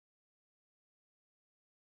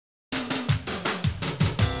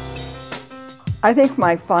I think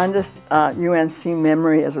my fondest UNC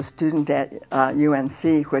memory as a student at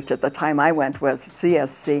UNC, which at the time I went was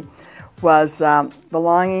CSC, was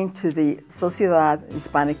belonging to the Sociedad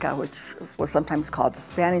Hispanica, which was sometimes called the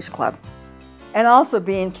Spanish Club, and also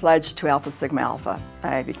being pledged to Alpha Sigma Alpha.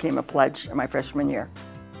 I became a pledge in my freshman year.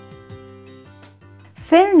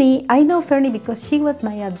 Fernie, I know Fernie because she was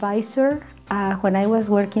my advisor when I was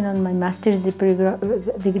working on my master's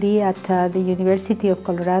degree at the University of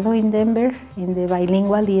Colorado in Denver in the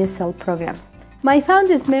bilingual ESL program. My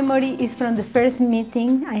fondest memory is from the first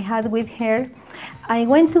meeting I had with her. I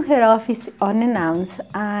went to her office unannounced,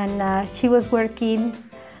 and she was working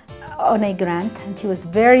on a grant, and she was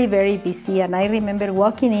very, very busy. And I remember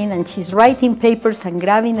walking in, and she's writing papers and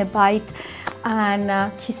grabbing a bite.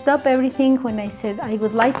 And she stopped everything when I said, I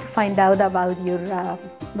would like to find out about your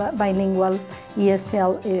bilingual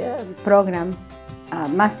ESL program,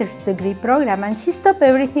 master's degree program. And she stopped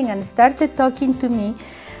everything and started talking to me.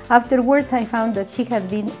 Afterwards, I found that she had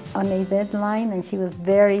been on a deadline and she was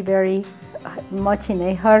very, very much in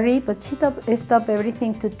a hurry, but she stopped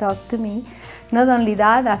everything to talk to me. Not only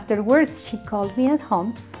that, afterwards, she called me at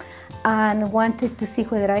home and wanted to see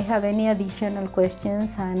whether I have any additional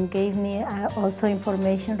questions, and gave me also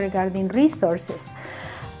information regarding resources.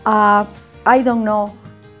 I don't know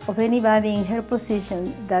of anybody in her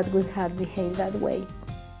position that would have behaved that way.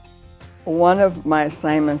 One of my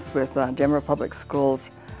assignments with Denver Public Schools,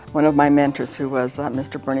 one of my mentors, who was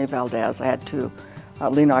Mr. Bernie Valdez, I had two.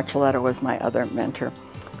 Lino Archuleta was my other mentor.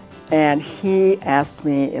 And he asked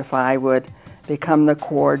me if I would become the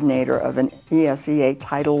coordinator of an ESEA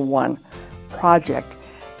Title I project.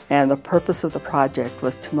 And the purpose of the project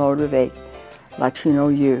was to motivate Latino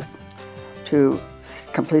youth to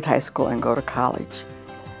complete high school and go to college.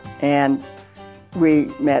 And we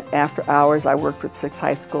met after hours. I worked with 6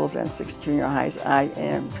 high schools and 6 junior highs. I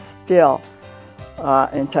am still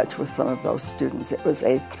in touch with some of those students. It was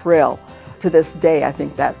a thrill. To this day, I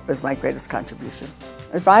think that was my greatest contribution.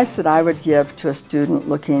 Advice that I would give to a student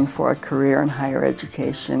looking for a career in higher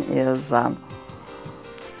education is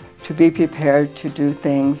to be prepared to do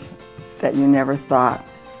things that you never thought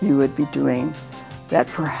you would be doing, that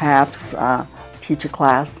perhaps teach a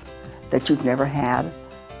class that you've never had.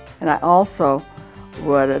 And I also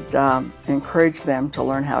would encourage them to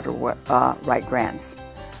learn how to write grants.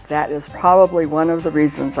 That is probably one of the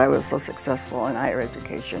reasons I was so successful in higher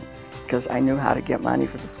education, because I knew how to get money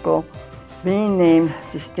for the school. Being named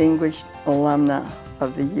Distinguished Alumna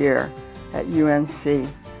of the Year at UNC,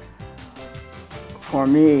 for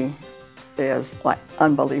me, is like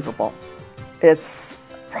unbelievable. It's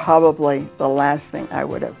probably the last thing I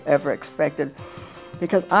would have ever expected,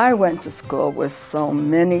 because I went to school with so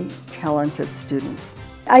many talented students.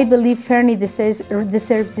 I believe Fernie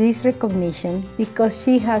deserves this recognition because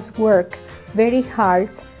she has worked very hard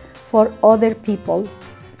for other people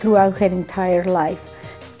throughout her entire life.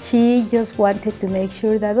 She just wanted to make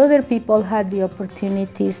sure that other people had the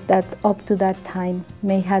opportunities that up to that time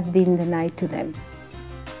may have been denied to them.